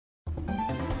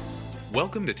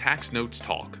Welcome to Tax Notes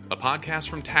Talk, a podcast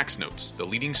from Tax Notes, the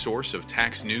leading source of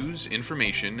tax news,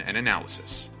 information, and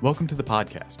analysis. Welcome to the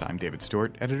podcast. I'm David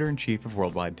Stewart, Editor-in-Chief of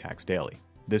Worldwide Tax Daily.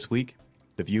 This week,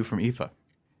 The View from IFA.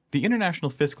 The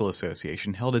International Fiscal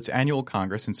Association held its annual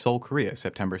Congress in Seoul, Korea,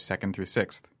 September 2nd through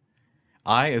 6th.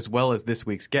 I, as well as this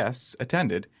week's guests,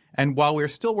 attended, and while we're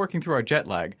still working through our jet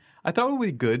lag, I thought it would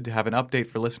be good to have an update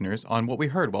for listeners on what we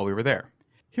heard while we were there.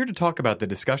 Here to talk about the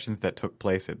discussions that took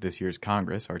place at this year's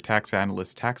Congress are tax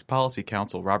analyst, Tax Policy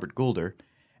Counsel Robert Goulder,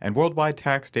 and Worldwide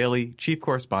Tax Daily Chief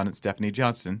Correspondent Stephanie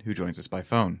Johnston, who joins us by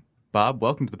phone. Bob,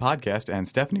 welcome to the podcast, and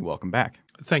Stephanie, welcome back.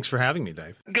 Thanks for having me,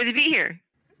 Dave. Good to be here.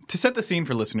 To set the scene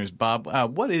for listeners, Bob,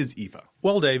 what is IFA?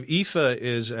 Well, Dave, IFA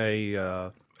is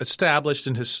a established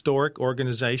and historic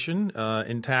organization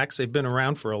in tax. They've been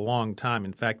around for a long time.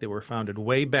 In fact, they were founded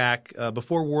way back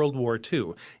before World War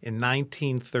II in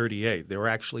 1938. They were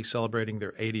actually celebrating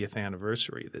their 80th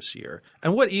anniversary this year.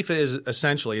 And what IFA is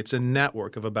essentially, it's a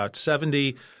network of about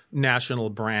 70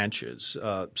 national branches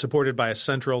supported by a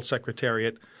central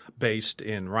secretariat based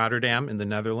in Rotterdam in the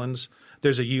Netherlands.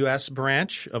 There's a U.S.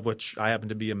 branch, of which I happen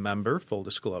to be a member, full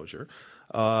disclosure.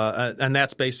 And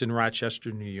that's based in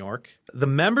Rochester, New York. The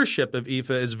membership of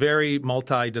IFA is very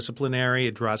multidisciplinary.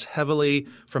 It draws heavily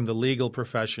from the legal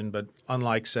profession, but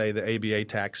unlike, say, the ABA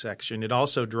tax section, it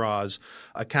also draws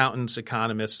accountants,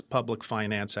 economists, public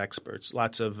finance experts,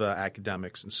 lots of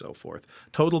academics and so forth.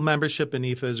 Total membership in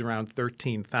IFA is around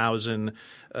 13,000.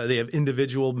 They have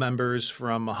individual members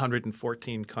from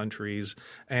 114 countries,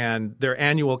 and their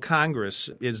annual Congress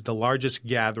is the largest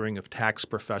gathering of tax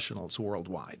professionals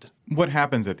worldwide. What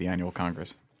happens at the annual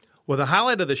Congress? Well, the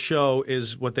highlight of the show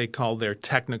is what they call their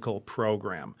technical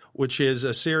program, which is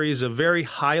a series of very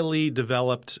highly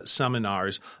developed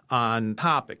seminars on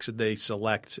topics that they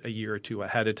select a year or two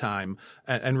ahead of time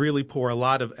and really pour a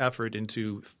lot of effort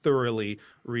into thoroughly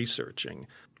researching.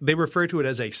 They refer to it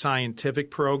as a scientific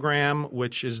program,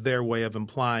 which is their way of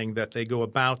implying that they go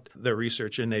about their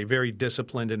research in a very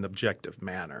disciplined and objective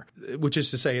manner, which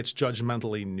is to say it's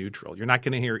judgmentally neutral. You're not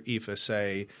going to hear IFA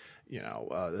say,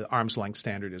 the arm's length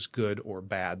standard is good or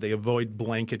bad. They avoid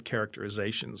blanket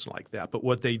characterizations like that. But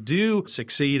what they do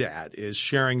succeed at is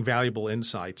sharing valuable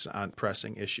insights on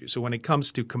pressing issues. So when it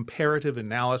comes to comparative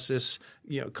analysis,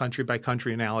 country by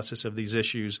country analysis of these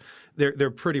issues, they're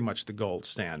pretty much the gold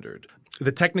standard.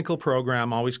 The technical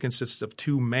program always consists of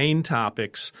two main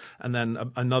topics and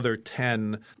then another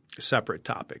 10 separate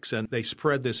topics. And they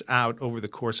spread this out over the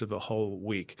course of a whole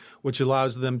week, which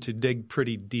allows them to dig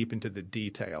pretty deep into the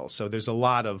details. So there's a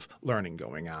lot of learning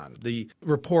going on. The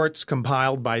reports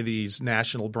compiled by these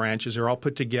national branches are all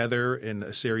put together in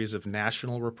a series of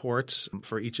national reports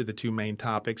for each of the two main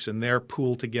topics, and they're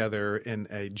pooled together in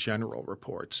a general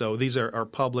report. So these are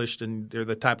published, and they're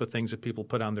the type of things that people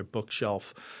put on their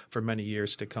bookshelf for many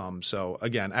years to come. So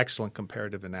again, excellent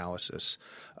comparative analysis,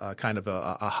 kind of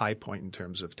a high point in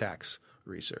terms of tax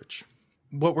research.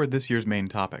 What were this year's main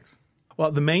topics?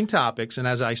 Well, the main topics, and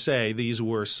as I say, these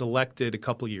were selected a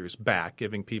couple years back,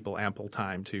 giving people ample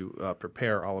time to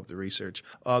prepare all of the research.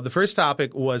 The first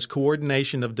topic was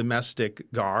coordination of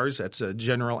domestic GARs. That's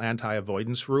general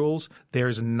anti-avoidance rules.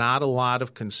 There's not a lot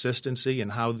of consistency in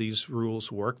how these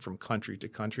rules work from country to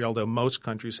country, although most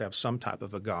countries have some type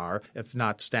of a GAR. If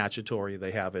not statutory,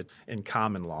 they have it in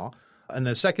common law. And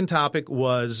the second topic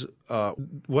was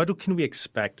what can we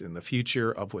expect in the future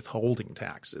of withholding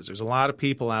taxes? There's a lot of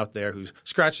people out there who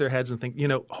scratch their heads and think,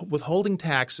 withholding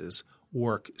taxes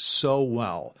work so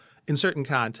well in certain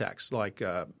contexts, like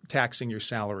taxing your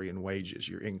salary and wages,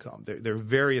 your income. They're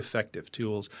very effective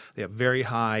tools. They have very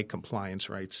high compliance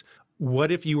rates.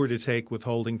 What if you were to take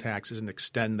withholding taxes and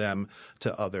extend them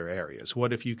to other areas?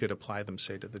 What if you could apply them,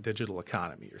 say, to the digital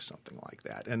economy or something like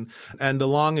that? And the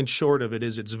long and short of it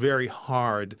is it's very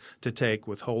hard to take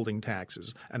withholding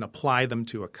taxes and apply them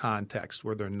to a context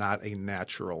where they're not a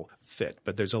natural fit.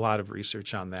 But there's a lot of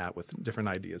research on that with different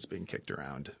ideas being kicked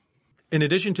around. In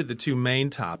addition to the two main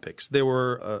topics, there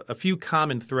were a few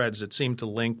common threads that seemed to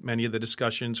link many of the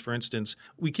discussions. For instance,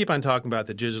 we keep on talking about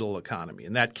the digital economy,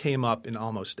 and that came up in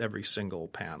almost every single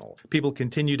panel. People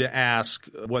continue to ask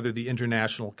whether the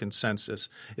international consensus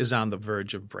is on the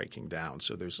verge of breaking down.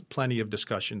 So there's plenty of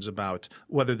discussions about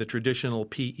whether the traditional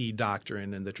PE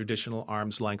doctrine and the traditional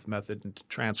arm's length method and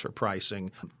transfer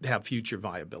pricing have future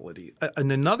viability.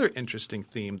 And another interesting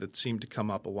theme that seemed to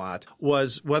come up a lot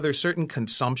was whether certain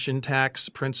consumption tax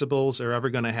principles are ever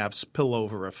going to have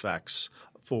spillover effects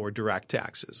for direct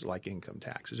taxes like income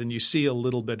taxes. And you see a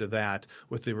little bit of that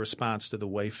with the response to the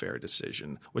Wayfair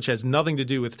decision, which has nothing to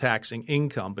do with taxing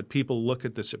income, but people look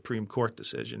at the Supreme Court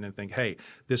decision and think, hey,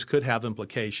 this could have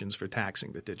implications for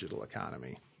taxing the digital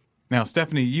economy. Now,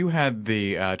 Stephanie, you had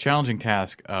the challenging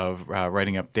task of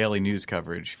writing up daily news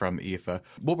coverage from IFA.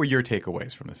 What were your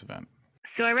takeaways from this event?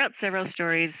 So I wrote several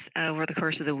stories over the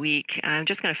course of the week. I'm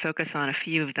just going to focus on a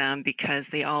few of them because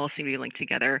they all seem to be linked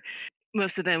together.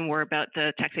 Most of them were about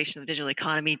the taxation of the digital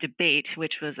economy debate,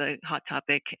 which was a hot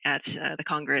topic at the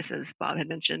Congress, as Bob had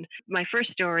mentioned. My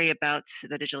first story about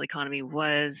the digital economy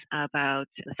was about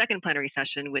the second plenary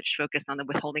session, which focused on the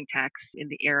withholding tax in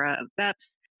the era of BEPS,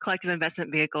 collective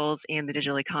investment vehicles, and the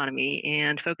digital economy,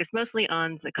 and focused mostly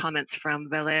on the comments from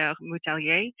Valère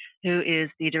Moutarlier, who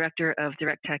is the Director of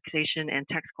Direct Taxation and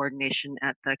Tax Coordination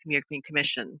at the European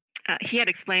Commission. He had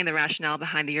explained the rationale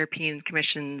behind the European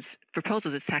Commission's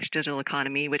proposal to tax digital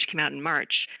economy, which came out in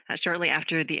March, shortly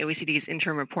after the OECD's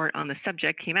interim report on the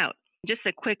subject came out. Just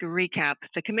a quick recap,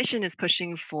 the Commission is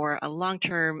pushing for a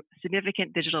long-term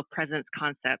significant digital presence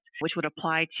concept, which would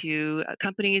apply to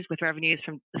companies with revenues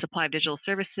from the supply of digital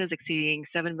services exceeding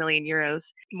 7 million euros,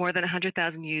 more than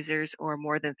 100,000 users, or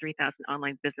more than 3,000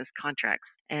 online business contracts.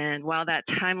 And while that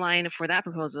timeline for that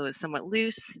proposal is somewhat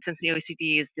loose, since the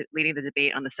OECD is leading the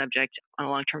debate on the subject on a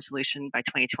long-term solution by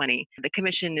 2020, the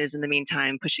Commission is in the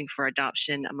meantime pushing for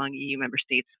adoption among EU member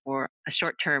states for a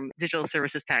short-term digital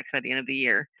services tax by the end of the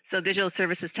year. So digital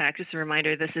services tax, just a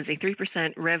reminder, this is a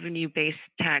 3% revenue-based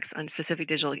tax on specific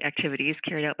digital activities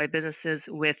carried out by businesses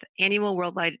with annual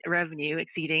worldwide revenue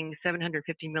exceeding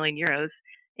 750 million euros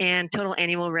and total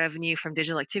annual revenue from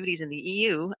digital activities in the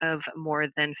EU of more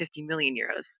than 50 million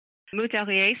euros.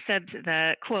 Moutarlier said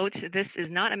that, quote, "This is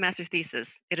not a master thesis.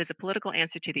 It is a political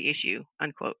answer to the issue,"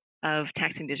 unquote, of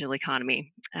taxing digital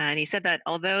economy. And he said that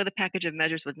although the package of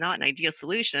measures was not an ideal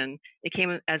solution, it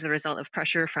came as a result of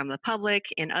pressure from the public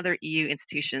and other EU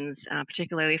institutions,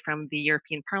 particularly from the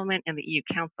European Parliament and the EU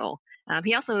Council.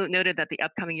 He also noted that the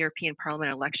upcoming European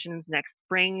Parliament elections next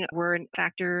spring were a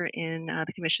factor in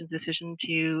the Commission's decision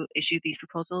to issue these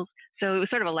proposals. So it was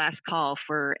sort of a last call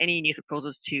for any new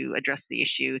proposals to address the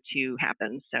issue to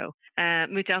happen. So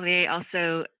Moutarlier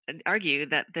also argued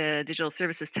that the digital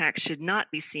services tax should not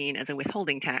be seen as a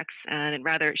withholding tax, and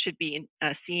rather it should be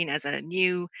seen as a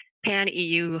new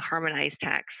pan-EU harmonized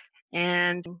tax.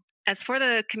 And as for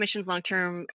the Commission's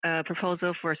long-term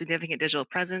proposal for a significant digital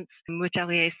presence,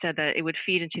 Moutarlier said that it would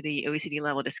feed into the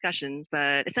OECD-level discussions,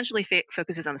 but essentially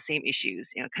focuses on the same issues: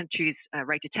 countries'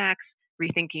 right to tax,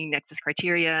 rethinking nexus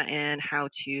criteria, and how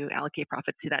to allocate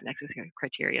profits to that nexus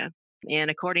criteria.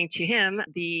 And according to him,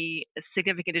 the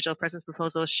significant digital presence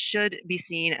proposal should be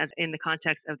seen as in the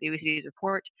context of the OECD's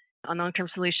report on long-term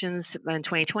solutions in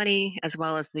 2020, as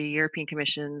well as the European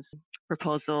Commission's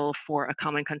proposal for a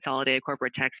common consolidated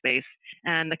corporate tax base.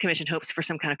 And the Commission hopes for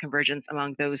some kind of convergence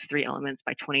among those three elements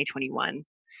by 2021.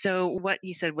 So what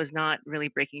he said was not really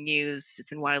breaking news. It's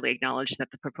been widely acknowledged that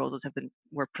the proposals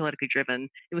were politically driven.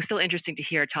 It was still interesting to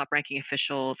hear a top-ranking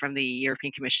official from the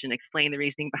European Commission explain the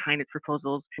reasoning behind its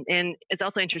proposals. And it's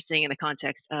also interesting in the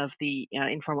context of the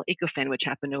informal ECOFIN, which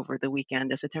happened over the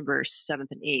weekend of September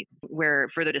 7th and 8th, where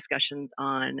further discussions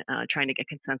on trying to get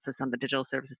consensus on the digital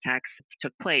services tax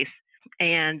took place.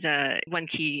 And one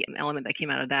key element that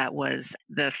came out of that was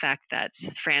the fact that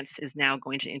France is now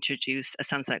going to introduce a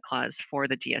sunset clause for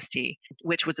the DST,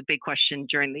 which was a big question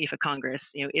during the IFA Congress.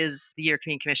 Is the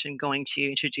European Commission going to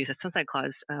introduce a sunset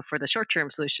clause for the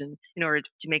short-term solution in order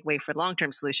to make way for the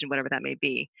long-term solution, whatever that may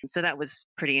be? So that was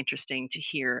pretty interesting to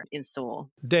hear in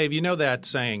Seoul. Dave, you know that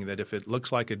saying that if it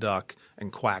looks like a duck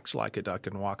and quacks like a duck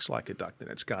and walks like a duck, then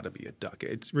it's got to be a duck.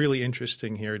 It's really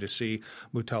interesting here to see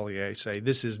Moutarlier say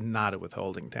this is not a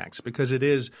withholding tax because it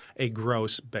is a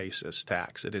gross basis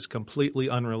tax. It is completely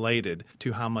unrelated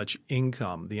to how much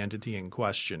income the entity in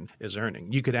question is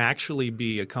earning. You could actually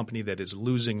be a company that is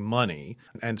losing money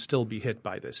and still be hit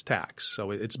by this tax.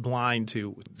 So it's blind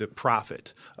to the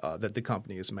profit that the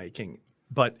company is making.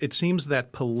 But it seems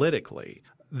that politically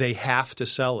they have to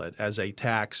sell it as a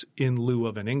tax in lieu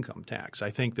of an income tax.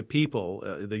 I think the people,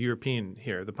 the European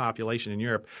here, the population in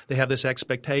Europe, they have this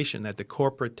expectation that the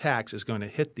corporate tax is going to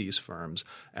hit these firms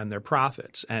and their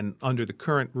profits. And under the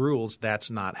current rules, that's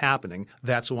not happening.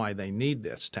 That's why they need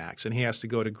this tax. And he has to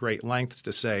go to great lengths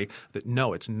to say that,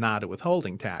 no, it's not a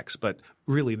withholding tax. But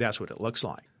really, that's what it looks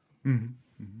like. Mm-hmm.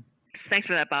 Mm-hmm. Thanks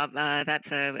for that, Bob. That's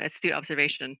an astute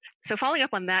observation. So following up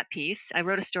on that piece, I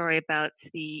wrote a story about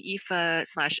the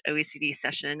IFA/OECD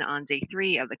session on day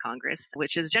 3 of the Congress,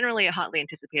 which is generally a hotly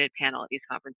anticipated panel at these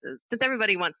conferences, since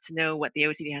everybody wants to know what the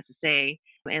OECD has to say.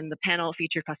 And the panel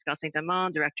featured Pascal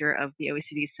Saint-Amand, director of the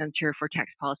OECD Center for Tax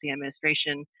Policy and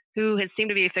Administration, who has seemed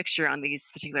to be a fixture on these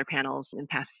particular panels in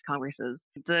past Congresses.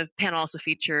 The panel also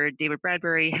featured David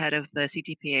Bradbury, head of the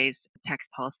CTPA's Tax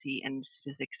Policy and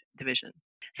Statistics Division.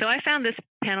 So I found this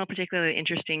panel particularly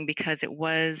interesting because it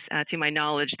was, to my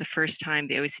knowledge, the first time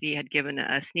the OECD had given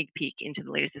a sneak peek into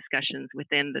the latest discussions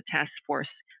within the task force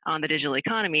on the digital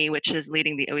economy, which is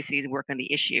leading the OECD's work on the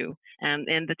issue.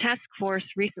 And the task force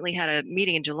recently had a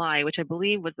meeting in July, which I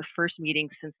believe was the first meeting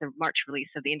since the March release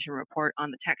of the interim report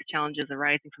on the tax challenges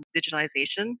arising from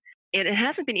digitalization. It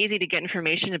hasn't been easy to get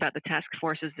information about the task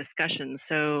force's discussions,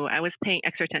 so I was paying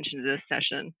extra attention to this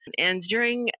session. And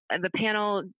during the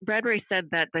panel, Bradbury said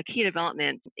that the key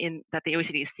development that the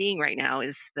OECD is seeing right now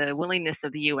is the willingness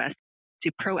of the U.S.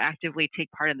 to proactively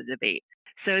take part in the debate.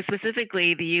 So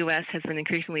specifically, the U.S. has been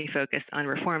increasingly focused on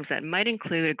reforms that might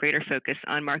include a greater focus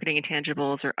on marketing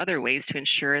intangibles or other ways to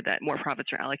ensure that more profits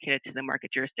are allocated to the market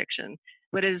jurisdiction,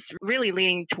 but is really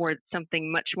leaning towards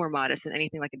something much more modest than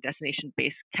anything like a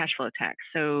destination-based cash flow tax.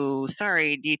 So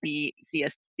sorry,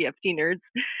 DPCFT nerds.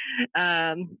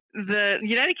 The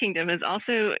United Kingdom has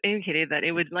also indicated that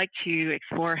it would like to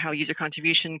explore how user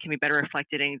contribution can be better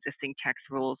reflected in existing tax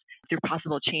rules through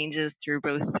possible changes through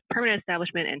both permanent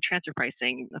establishment and transfer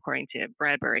pricing, according to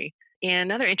Bradbury.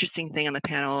 And another interesting thing on the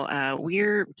panel,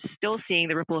 we're still seeing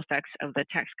the ripple effects of the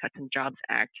Tax Cuts and Jobs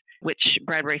Act, which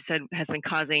Bradbury said has been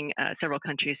causing several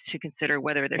countries to consider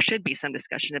whether there should be some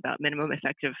discussion about minimum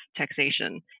effective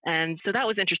taxation. And so that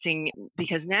was interesting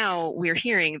because now we're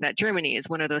hearing that Germany is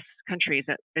one of those countries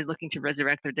that is looking to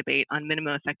resurrect their debate on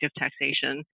minimum effective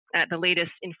taxation. At the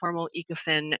latest informal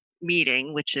ECOFIN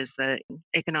meeting, which is the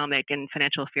Economic and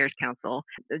Financial Affairs Council,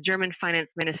 the German Finance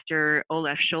Minister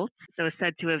Olaf Scholz is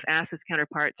said to have asked his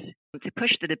counterparts to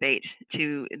push the debate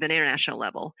to the international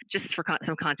level. Just for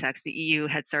some context, the EU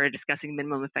had started discussing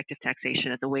minimum effective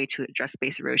taxation as a way to address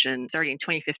base erosion starting in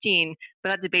 2015, but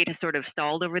that debate has sort of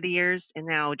stalled over the years, and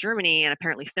now Germany and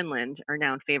apparently Finland are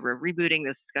now in favor of rebooting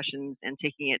those discussions and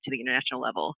taking it to the international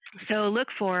level. So look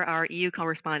for our EU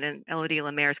correspondent Elodie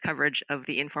Lemaire's coverage of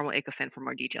the informal ECOFIN for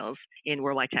more details in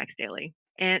Worldwide Tax Daily.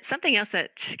 And something else that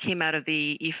came out of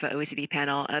the IFA OECD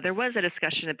panel, there was a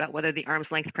discussion about whether the arm's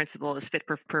length principle is fit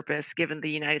for purpose given the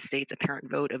United States'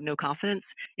 apparent vote of no confidence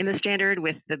in the standard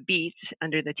with the BEAT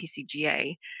under the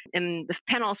TCJA. And this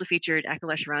panel also featured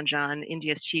Akhilesh Ranjan,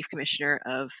 India's Chief Commissioner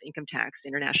of Income Tax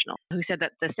International, who said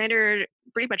that the standard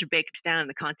pretty much baked down in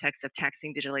the context of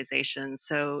taxing digitalization.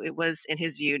 So it was, in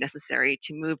his view, necessary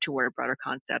to move toward a broader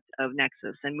concept of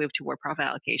nexus and move toward profit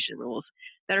allocation rules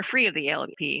that are free of the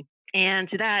ALP. And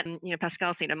to that,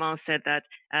 Pascal Saint-Amand said that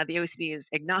the OECD is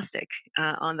agnostic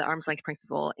on the arm's length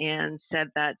principle and said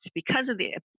that because of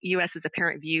the U.S.'s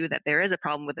apparent view that there is a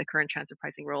problem with the current transfer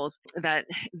pricing rules, that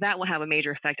will have a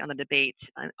major effect on the debate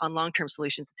on long-term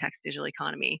solutions to tax digital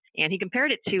economy. And he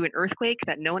compared it to an earthquake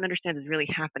that no one understands is really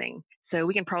happening. So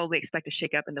we can probably expect a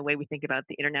shakeup in the way we think about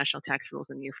the international tax rules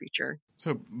in the near future.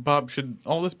 So, Bob, should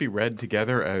all this be read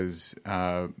together as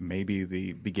maybe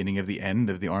the beginning of the end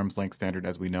of the arm's length standard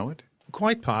as we know it?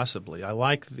 Quite possibly. I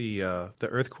like the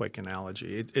earthquake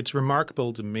analogy. It's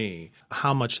remarkable to me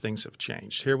how much things have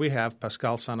changed. Here we have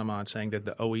Pascal Saint-Amand saying that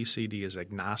the OECD is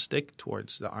agnostic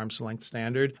towards the arm's length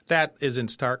standard. That is in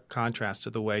stark contrast to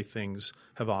the way things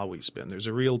have always been. There's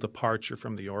a real departure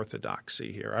from the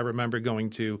orthodoxy here. I remember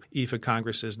going to IFA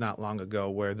congresses not long ago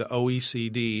where the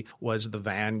OECD was the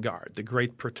vanguard, the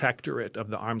great protectorate of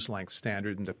the arm's length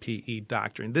standard and the PE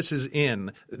doctrine. This is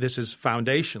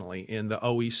foundationally in the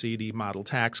OECD Model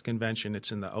Tax Convention.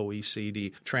 It's in the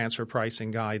OECD transfer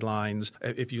pricing guidelines.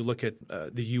 If you look at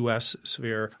the U.S.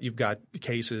 sphere, you've got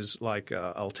cases like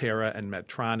Altera and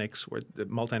Medtronic where the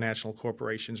multinational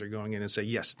corporations are going in and say,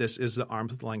 yes, this is the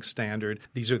arm's length standard.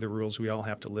 These are the rules we all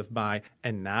have to live by.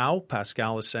 And now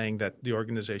Pascal is saying that the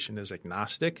organization is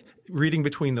agnostic. Reading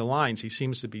between the lines, he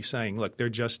seems to be saying, look, they're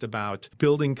just about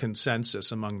building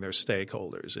consensus among their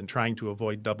stakeholders and trying to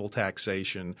avoid double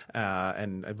taxation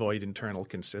and avoid internal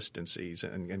consistencies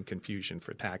and confusion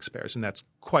for taxpayers. And that's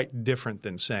quite different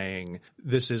than saying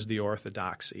this is the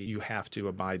orthodoxy. You have to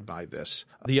abide by this.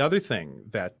 The other thing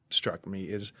that struck me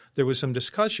is there was some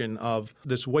discussion of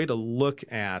this way to look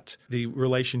at the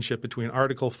relationship between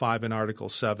Article 5 and Article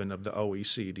 7 of the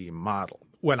OECD model.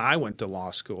 When I went to law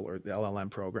school or the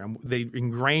LLM program, they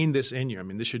ingrained this in you. I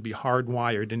mean, this should be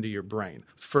hardwired into your brain.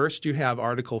 First, you have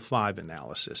Article 5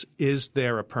 analysis. Is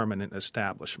there a permanent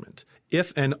establishment?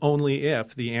 If and only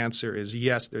if the answer is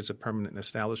yes, there's a permanent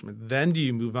establishment, then do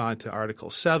you move on to Article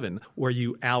 7, where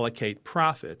you allocate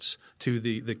profits to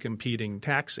the competing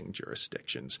taxing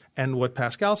jurisdictions. And what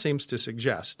Pascal seems to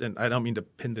suggest, and I don't mean to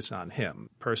pin this on him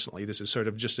personally, this is sort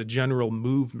of just a general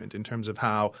movement in terms of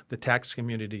how the tax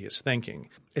community is thinking,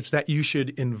 It's that you should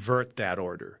invert that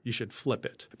order. You should flip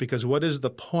it. Because what is the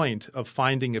point of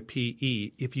finding a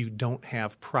PE if you don't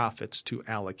have profits to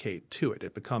allocate to it?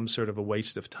 It becomes sort of a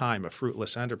waste of time, a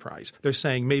fruitless enterprise. They're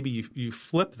saying maybe you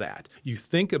flip that. You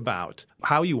think about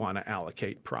how you want to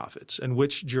allocate profits and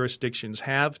which jurisdictions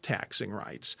have taxing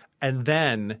rights. And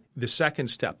then the second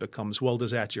step becomes, well,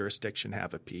 does that jurisdiction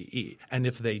have a PE? And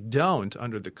if they don't,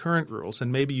 under the current rules,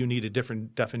 then maybe you need a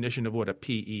different definition of what a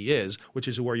PE is, which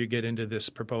is where you get into this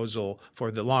proposal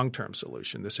for the long-term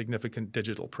solution, the significant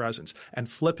digital presence. And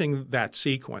flipping that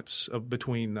sequence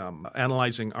between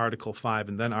analyzing Article 5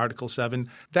 and then Article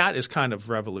 7, that is kind of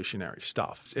revolutionary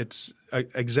stuff. It's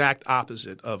exact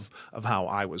opposite of how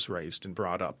I was raised and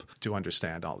brought up to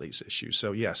understand all these issues.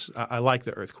 So yes, I like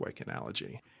the earthquake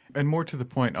analogy. And more to the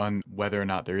point on whether or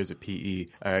not there is a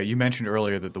PE, you mentioned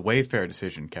earlier that the Wayfair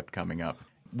decision kept coming up,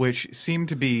 which seemed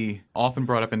to be often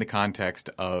brought up in the context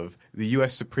of the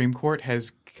U.S. Supreme Court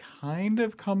has kind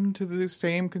of come to the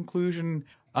same conclusion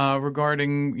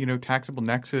regarding, taxable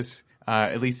nexus,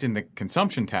 at least in the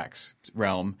consumption tax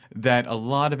realm, that a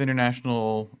lot of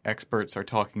international experts are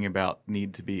talking about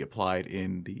need to be applied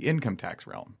in the income tax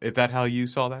realm. Is that how you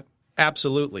saw that?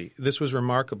 Absolutely. This was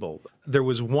remarkable. There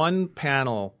was one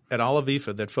panel at all of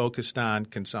IFA that focused on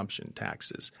consumption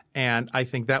taxes, and I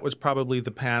think that was probably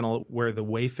the panel where the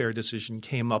Wayfair decision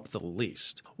came up the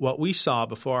least. What we saw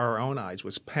before our own eyes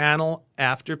was panel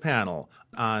after panel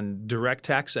on direct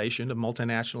taxation of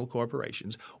multinational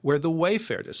corporations where the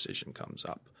Wayfair decision comes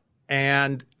up.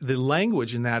 And the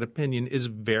language in that opinion is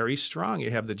very strong.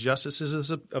 You have the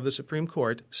justices of the Supreme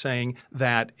Court saying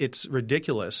that it's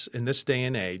ridiculous in this day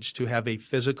and age to have a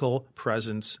physical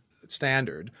presence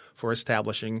standard for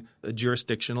establishing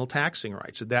jurisdictional taxing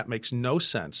rights. That makes no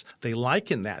sense. They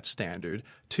liken that standard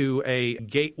to a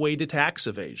gateway to tax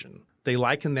evasion. They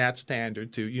liken that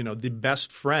standard to, the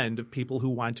best friend of people who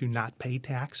want to not pay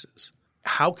taxes.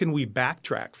 How can we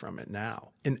backtrack from it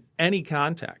now in any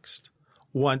context?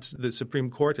 Once the Supreme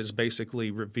Court has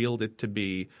basically revealed it to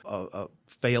be a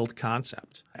failed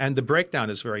concept. And the breakdown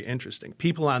is very interesting.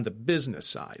 People on the business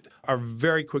side are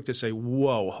very quick to say,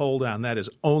 whoa, hold on, that is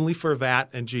only for VAT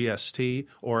and GST,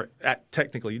 or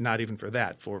technically not even for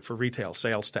that, for retail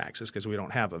sales taxes because we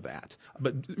don't have a VAT.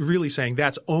 But really saying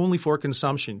that's only for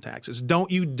consumption taxes. Don't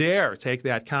you dare take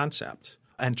that concept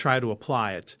and try to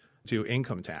apply it to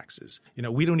income taxes.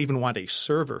 We don't even want a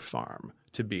server farm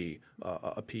to be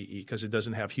a PE because it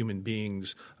doesn't have human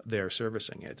beings there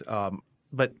servicing it.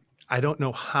 But I don't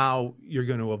know how you're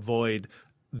going to avoid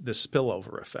the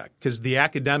spillover effect because the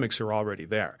academics are already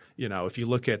there. If you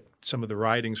look at some of the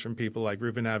writings from people like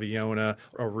Ruben Aviona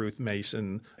or Ruth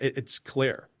Mason, it's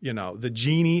clear. The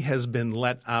genie has been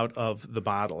let out of the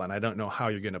bottle, and I don't know how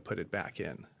you're going to put it back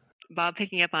in. Bob,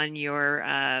 picking up on your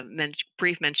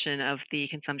brief mention of the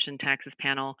consumption taxes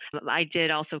panel, I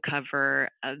did also cover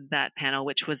that panel,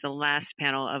 which was the last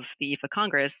panel of the IFA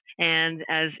Congress. And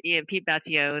as Pete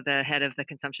Battio, the head of the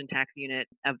consumption tax unit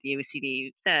of the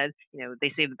OECD, said,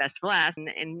 they saved the best for last. And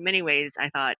in many ways, I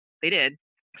thought they did.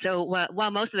 So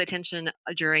while most of the attention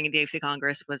during the IFA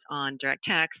Congress was on direct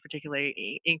tax,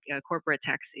 particularly corporate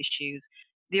tax issues,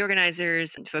 the organizers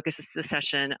focused the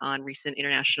session on recent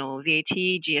international VAT,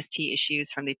 GST issues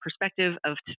from the perspective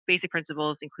of basic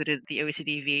principles, included the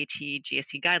OECD VAT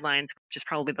GST guidelines, which is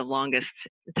probably the longest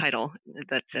title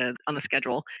that's on the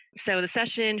schedule. So the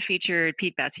session featured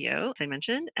Pete Battio, as I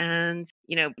mentioned, and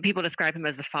people describe him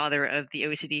as the father of the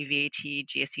OECD VAT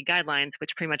GST guidelines, which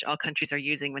pretty much all countries are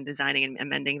using when designing and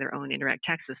amending their own indirect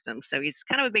tax systems. So he's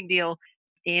kind of a big deal.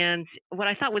 And what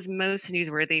I thought was most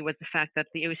newsworthy was the fact that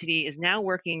the OECD is now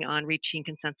working on reaching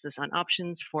consensus on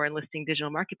options for enlisting digital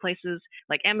marketplaces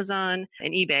like Amazon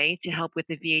and eBay to help with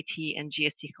the VAT and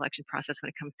GST collection process when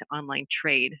it comes to online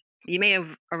trade. You may have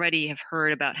already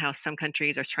heard about how some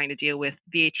countries are trying to deal with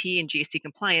VAT and GST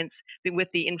compliance with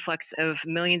the influx of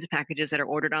millions of packages that are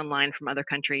ordered online from other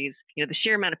countries. The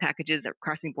sheer amount of packages that are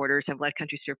crossing borders have led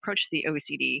countries to approach the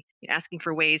OECD, asking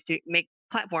for ways to make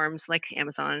platforms like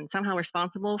Amazon somehow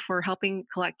responsible for helping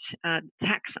collect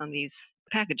tax on these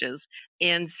packages.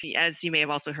 And as you may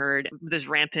have also heard, there's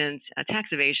rampant tax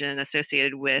evasion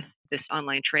associated with this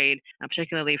online trade,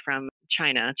 particularly from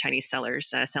Chinese sellers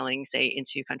selling, say,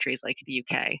 into countries like the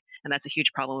UK. And that's a huge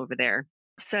problem over there.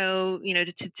 So,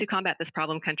 to combat this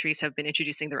problem, countries have been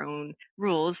introducing their own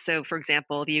rules. So, for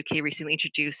example, the UK recently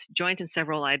introduced joint and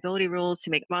several liability rules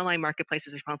to make online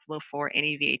marketplaces responsible for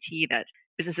any VAT that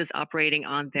businesses operating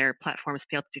on their platforms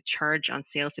fail to charge on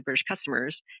sales to British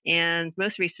customers. And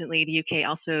most recently, the UK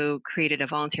also created a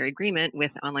voluntary agreement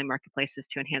with online marketplaces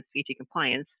to enhance VAT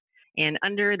compliance. And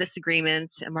under this agreement,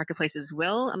 marketplaces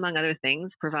will, among other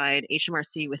things, provide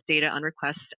HMRC with data on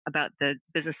request about the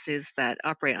businesses that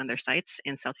operate on their sites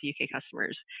and sell to UK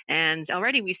customers. And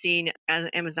already we've seen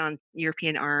Amazon's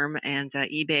European arm and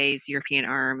eBay's European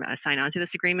arm sign on to this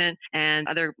agreement, and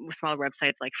other smaller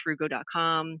websites like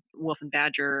Frugo.com, Wolf and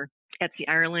Badger, Etsy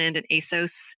Ireland, and ASOS,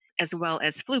 as well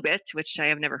as Flubit, which I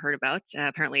have never heard about.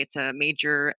 Apparently, it's a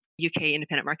major UK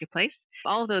independent marketplace.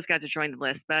 All of those guys are joined the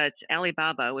list, but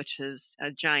Alibaba, which is a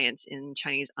giant in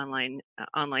Chinese online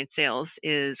sales,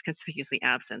 is conspicuously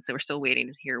absent. So we're still waiting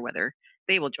to hear whether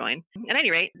they will join. At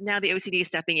any rate, now the OECD is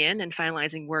stepping in and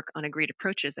finalizing work on agreed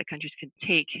approaches that countries can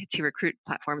take to recruit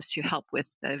platforms to help with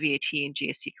the VAT and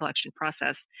GST collection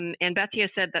process. And Bethia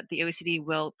said that the OECD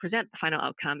will present the final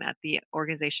outcome at the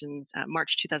organization's March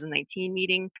 2019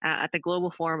 meeting at the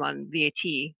Global Forum on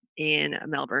VAT in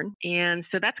Melbourne. And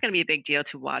so that's going to be a big deal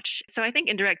to watch. So I think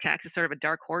indirect tax is sort of a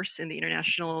dark horse in the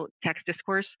international tax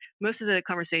discourse. Most of the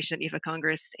conversation at IFA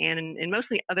Congress and in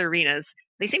mostly other arenas,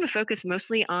 they seem to focus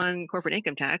mostly on corporate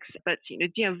income tax, but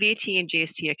VAT and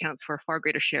GST accounts for a far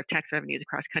greater share of tax revenues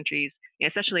across countries,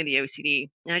 especially in the OECD.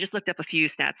 And I just looked up a few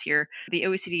stats here. The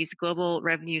OECD's Global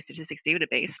Revenue Statistics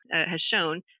Database has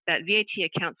shown that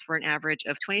VAT accounts for an average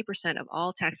of 20% of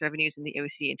all tax revenues in the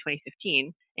OECD in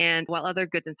 2015, and while other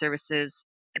goods and services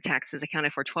taxes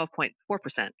accounted for 12.4%.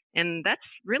 And that's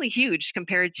really huge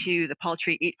compared to the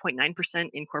paltry 8.9%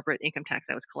 in corporate income tax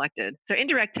that was collected. So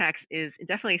indirect tax is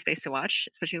definitely a space to watch,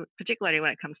 particularly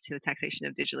when it comes to the taxation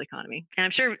of digital economy.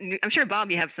 And I'm sure Bob,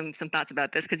 you have some thoughts about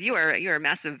this because you're a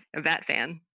massive VAT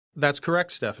fan. That's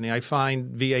correct, Stephanie. I find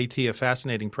VAT a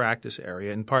fascinating practice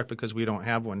area, in part because we don't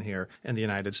have one here in the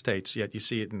United States, yet you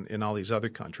see it in all these other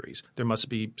countries. There must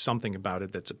be something about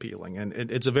it that's appealing. And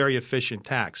it's a very efficient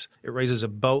tax. It raises a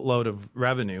boatload of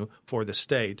revenue for the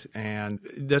state, and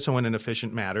it doesn't want an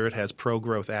efficient matter. It has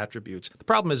pro-growth attributes. The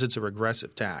problem is it's a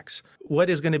regressive tax. What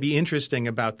is going to be interesting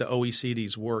about the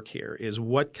OECD's work here is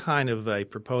what kind of a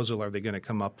proposal are they going to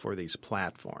come up for these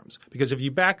platforms? Because if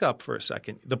you back up for a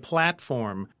second, the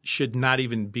platform should not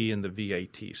even be in the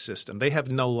VAT system. They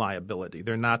have no liability.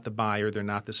 They're not the buyer. They're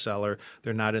not the seller.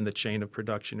 They're not in the chain of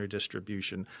production or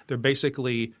distribution. They're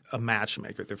basically a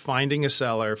matchmaker. They're finding a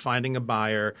seller, finding a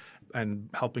buyer, and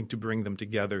helping to bring them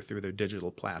together through their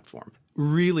digital platform.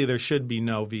 Really, there should be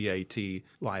no VAT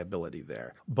liability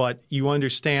there. But you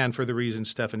understand, for the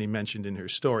reasons Stephanie mentioned in her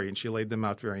story, and she laid them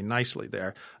out very nicely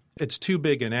there, it's too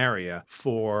big an area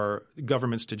for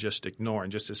governments to just ignore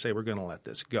and just to say we're going to let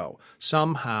this go.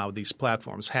 Somehow these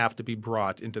platforms have to be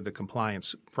brought into the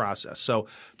compliance process. So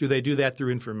do they do that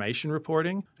through information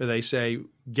reporting? Do they say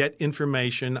get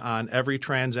information on every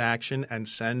transaction and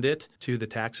send it to the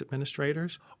tax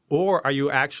administrators? Or are you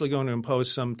actually going to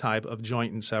impose some type of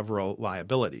joint and several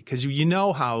liability? Because you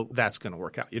know how that's going to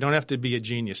work out. You don't have to be a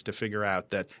genius to figure out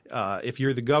that if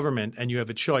you're the government and you have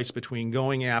a choice between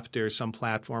going after some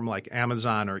platform like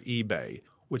Amazon or eBay,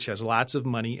 which has lots of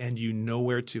money and you know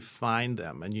where to find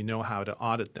them and you know how to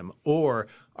audit them, or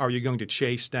are you going to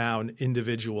chase down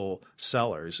individual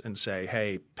sellers and say,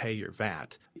 hey, pay your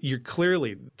VAT? You're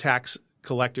clearly tax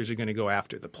collectors are going to go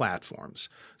after the platforms.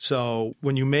 So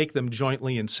when you make them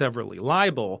jointly and severally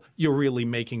liable, you're really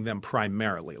making them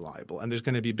primarily liable. And there's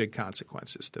going to be big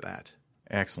consequences to that.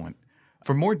 Excellent.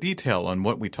 For more detail on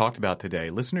what we talked about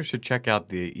today, listeners should check out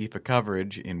the IFA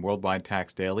coverage in Worldwide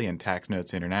Tax Daily and Tax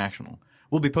Notes International.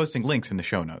 We'll be posting links in the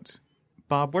show notes.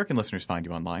 Bob, where can listeners find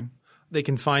you online? They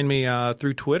can find me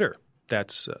through Twitter.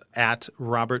 That's at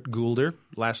Robert Goulder.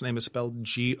 Last name is spelled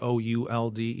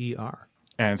Goulder.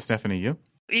 And Stephanie, you?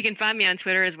 You can find me on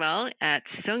Twitter as well at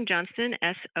Soong Johnston,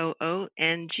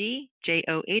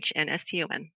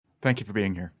 SoongJohnston. Thank you for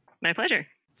being here. My pleasure.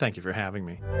 Thank you for having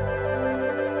me.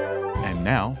 And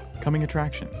now, coming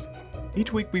attractions.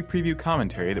 Each week we preview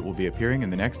commentary that will be appearing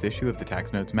in the next issue of the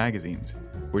Tax Notes magazines.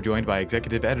 We're joined by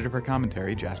Executive Editor for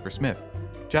Commentary, Jasper Smith.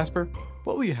 Jasper,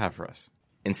 what will you have for us?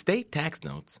 In State Tax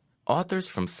Notes, authors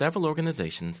from several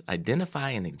organizations identify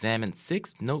and examine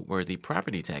 6 noteworthy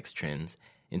property tax trends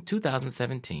in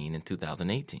 2017 and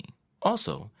 2018.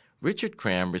 Also, Richard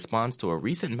Cram responds to a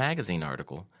recent magazine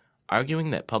article arguing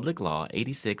that Public Law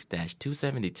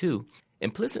 86-272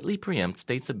 implicitly preempts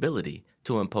states' ability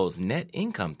to impose net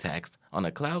income tax on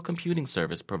a cloud computing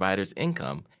service provider's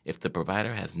income if the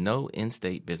provider has no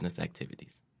in-state business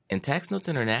activities. In Tax Notes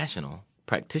International,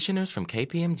 practitioners from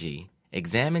KPMG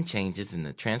examine changes in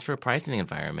the transfer pricing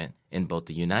environment in both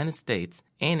the United States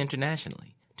and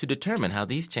internationally to determine how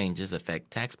these changes affect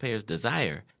taxpayers'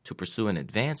 desire to pursue an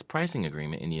advanced pricing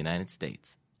agreement in the United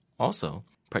States. Also,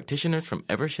 practitioners from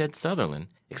Evershed Sutherland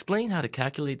explain how to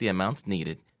calculate the amounts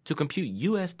needed to compute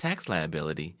U.S. tax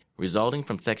liability resulting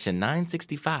from Section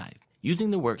 965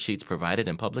 using the worksheets provided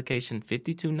in Publication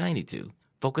 5292,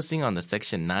 focusing on the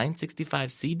Section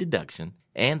 965C deduction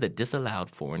and the disallowed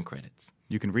foreign credits.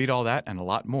 You can read all that and a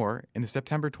lot more in the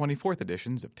September 24th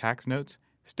editions of Tax Notes,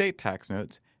 State Tax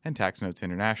Notes, and Tax Notes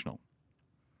International.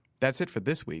 That's it for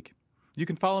this week. You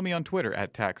can follow me on Twitter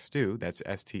at TaxStew, that's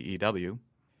S-T-E-W.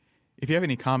 If you have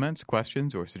any comments,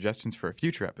 questions, or suggestions for a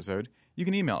future episode, you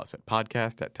can email us at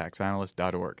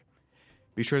podcast@taxanalyst.org.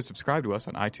 Be sure to subscribe to us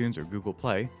on iTunes or Google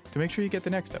Play to make sure you get the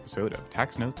next episode of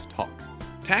Tax Notes Talk.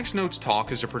 Tax Notes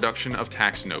Talk is a production of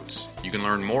Tax Notes. You can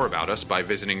learn more about us by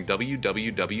visiting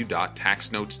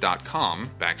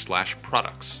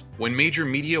www.taxnotes.com/products. When major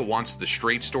media wants the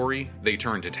straight story, they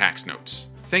turn to Tax Notes.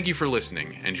 Thank you for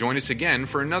listening, and join us again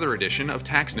for another edition of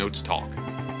Tax Notes Talk.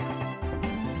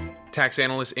 Tax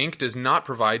Analyst Inc. does not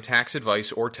provide tax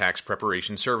advice or tax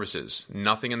preparation services.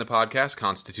 Nothing in the podcast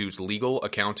constitutes legal,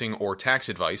 accounting, or tax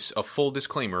advice. A full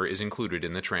disclaimer is included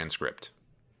in the transcript.